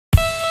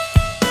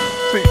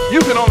See, you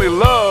can only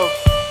love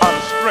out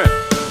of strength.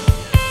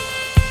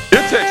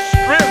 It takes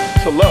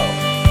strength to love.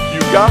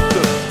 You got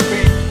to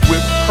speak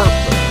with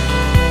purpose.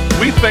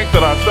 We think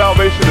that our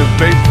salvation is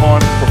based on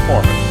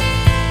performance.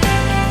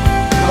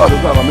 God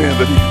is not a man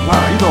that he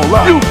lie. He don't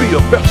lie. You be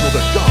a vessel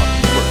that God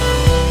can work.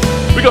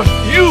 Because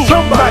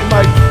somebody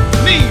might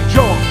need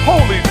your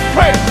holy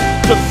prayer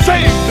to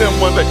save them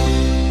one day.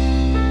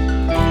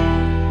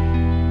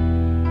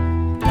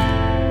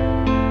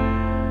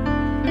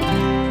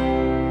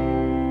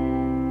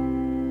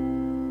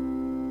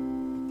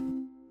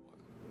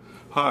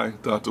 Hi,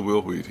 Dr.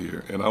 Will Wheat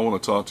here, and I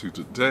want to talk to you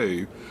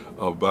today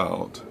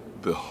about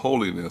the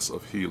holiness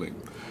of healing.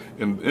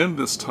 And in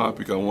this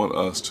topic, I want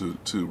us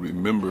to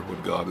remember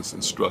what God is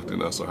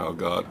instructing us, or how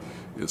God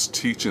is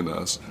teaching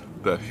us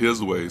that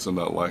his ways are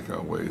not like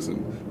our ways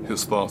and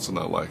his thoughts are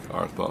not like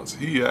our thoughts.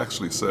 He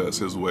actually says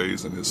his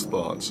ways and his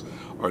thoughts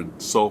are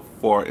so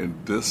far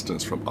in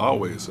distance from our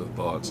ways and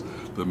thoughts,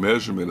 the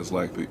measurement is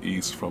like the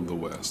east from the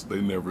west. They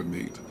never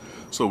meet.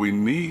 So we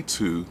need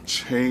to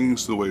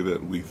change the way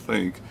that we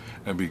think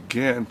and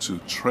begin to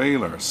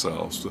train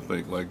ourselves to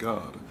think like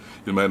God.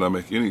 It might not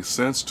make any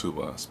sense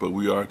to us, but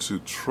we are to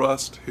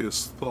trust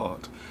his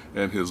thought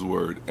and his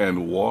word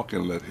and walk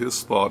and let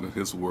his thought and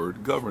his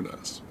word govern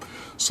us.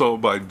 So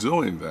by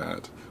doing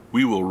that,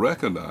 we will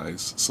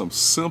recognize some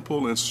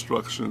simple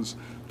instructions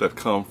that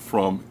come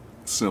from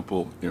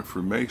simple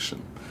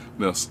information.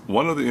 Now,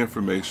 one of the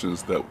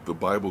informations that the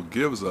Bible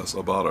gives us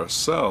about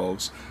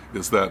ourselves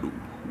is that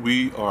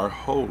we are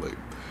holy.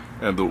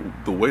 And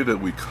the way that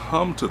we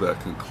come to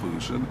that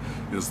conclusion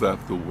is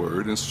that the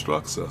word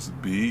instructs us,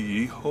 be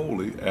ye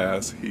holy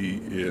as he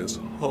is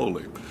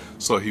holy.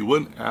 So he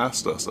wouldn't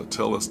ask us or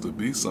tell us to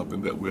be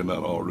something that we're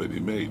not already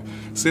made.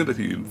 Seeing that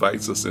he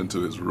invites us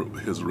into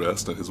his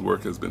rest and his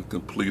work has been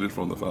completed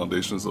from the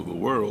foundations of the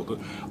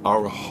world,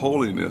 our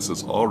holiness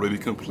is already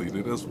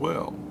completed as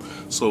well.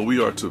 So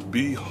we are to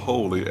be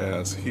holy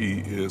as he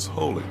is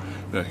holy.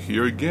 Now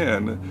here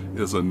again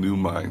is a new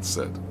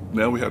mindset.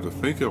 Now we have to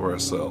think of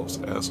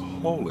ourselves as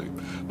holy.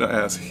 Now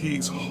as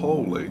he's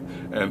holy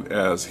and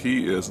as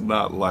he is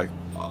not like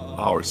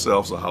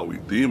ourselves or how we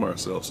deem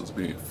ourselves as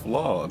being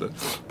flawed,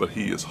 but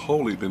he is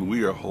holy, then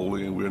we are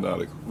holy and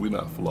we're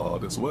not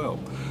flawed as well.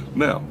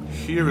 Now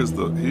here's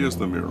the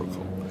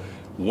miracle.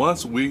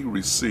 Once we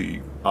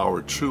receive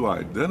our true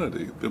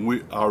identity,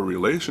 then our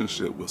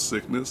relationship with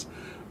sickness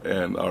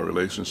and our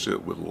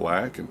relationship with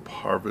lack and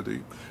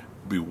poverty,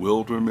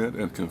 bewilderment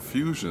and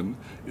confusion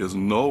is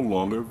no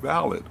longer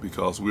valid,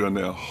 because we are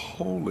now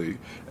holy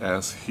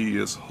as he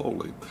is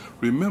holy.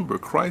 Remember,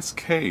 Christ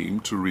came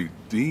to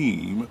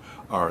redeem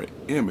our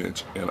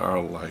image and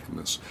our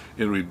likeness.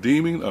 In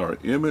redeeming our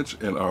image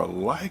and our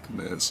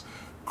likeness,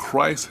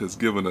 Christ has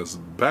given us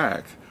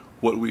back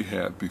what we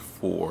had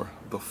before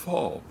the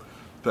fall.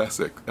 That's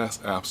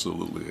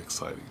absolutely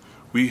exciting.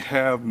 We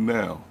have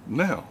now,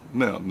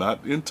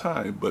 not in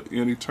time, but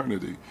in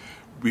eternity,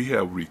 we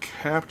have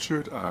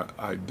recaptured our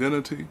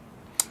identity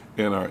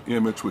and our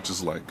image, which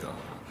is like God.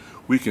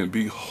 We can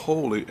be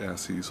holy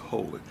as he's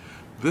holy.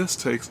 This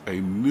takes a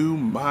new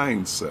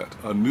mindset,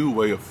 a new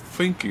way of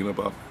thinking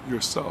about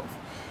yourself.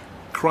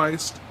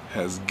 Christ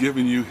has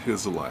given you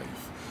his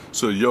life.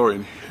 So your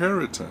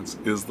inheritance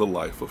is the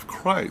life of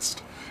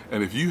Christ.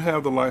 And if you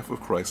have the life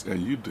of Christ,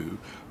 and you do,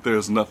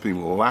 there's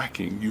nothing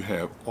lacking. You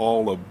have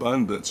all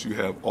abundance. You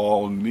have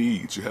all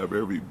needs. You have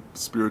every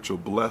spiritual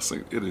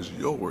blessing. It is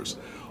yours.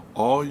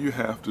 All you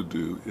have to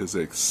do is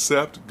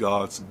accept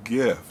God's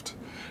gift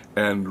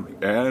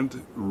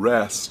and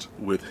rest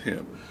with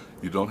him.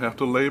 You don't have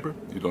to labor.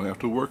 You don't have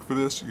to work for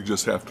this. You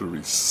just have to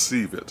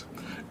receive it.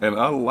 And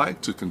I'd like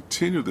to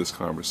continue this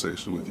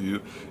conversation with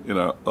you in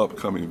our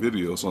upcoming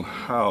videos on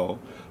how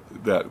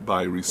that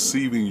by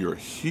receiving your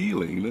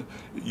healing,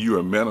 you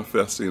are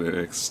manifesting and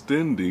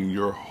extending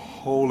your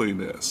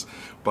holiness.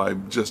 By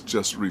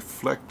just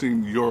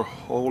reflecting your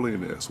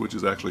holiness, which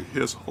is actually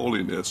his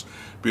holiness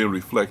being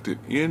reflected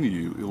in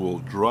you, it will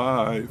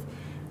drive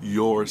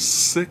your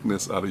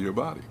sickness out of your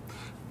body.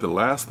 The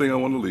last thing I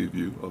want to leave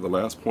you, or the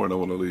last point I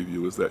want to leave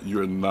you, is that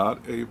you're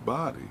not a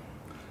body.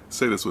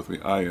 Say this with me.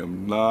 I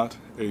am not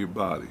a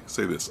body.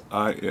 Say this.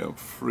 I am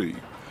free.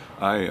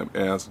 I am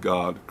as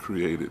God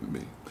created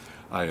me.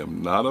 I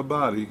am not a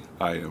body.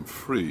 I am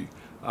free.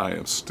 I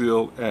am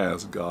still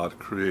as God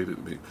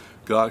created me.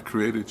 God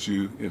created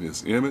you in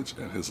his image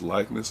and his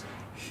likeness.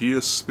 He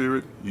is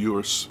spirit, you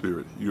are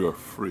spirit. You are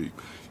free.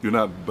 You're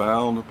not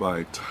bound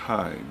by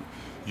time.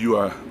 You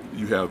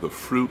have the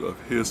fruit of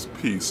his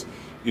peace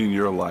in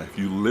your life.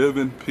 You live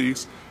in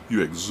peace.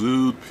 You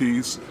exude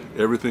peace.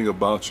 Everything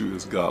about you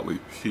is godly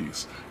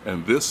peace.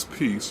 And this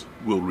peace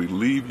will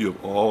relieve you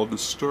of all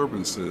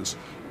disturbances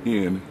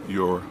in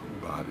your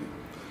body.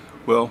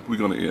 Well, we're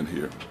going to end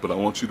here, but I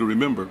want you to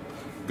remember,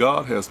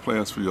 God has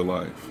plans for your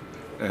life,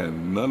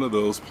 and none of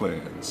those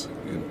plans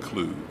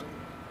include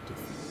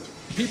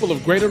defeat. People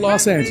of Greater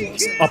Los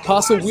Angeles,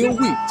 Apostle Will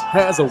Wheat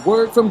has a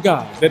word from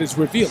God that is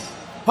revealing,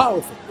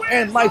 powerful,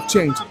 and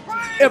life-changing.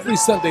 Every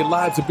Sunday,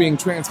 lives are being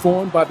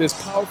transformed by this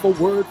powerful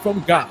word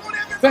from God.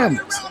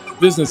 Families,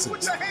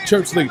 businesses,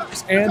 church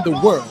leaders, and the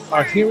world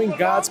are hearing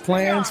God's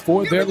plans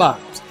for their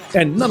lives.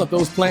 And none of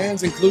those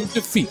plans include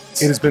defeat.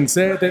 It has been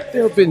said that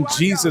there have been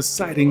Jesus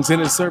sightings in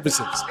his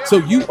services. So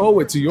you owe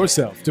it to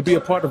yourself to be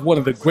a part of one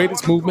of the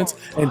greatest movements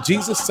and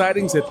Jesus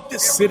sightings that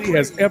this city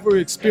has ever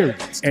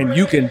experienced. And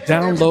you can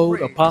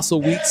download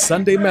Apostle Wheat's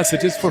Sunday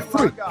messages for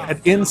free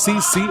at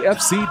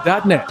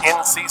nccfc.net.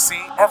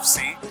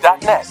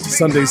 nccfc.net.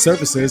 Sunday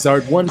services are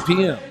at 1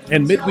 p.m.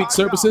 and midweek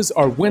services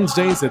are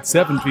Wednesdays at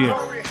 7 p.m.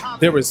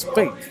 There is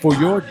faith for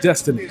your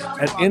destiny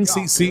at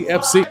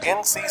nccfc.net.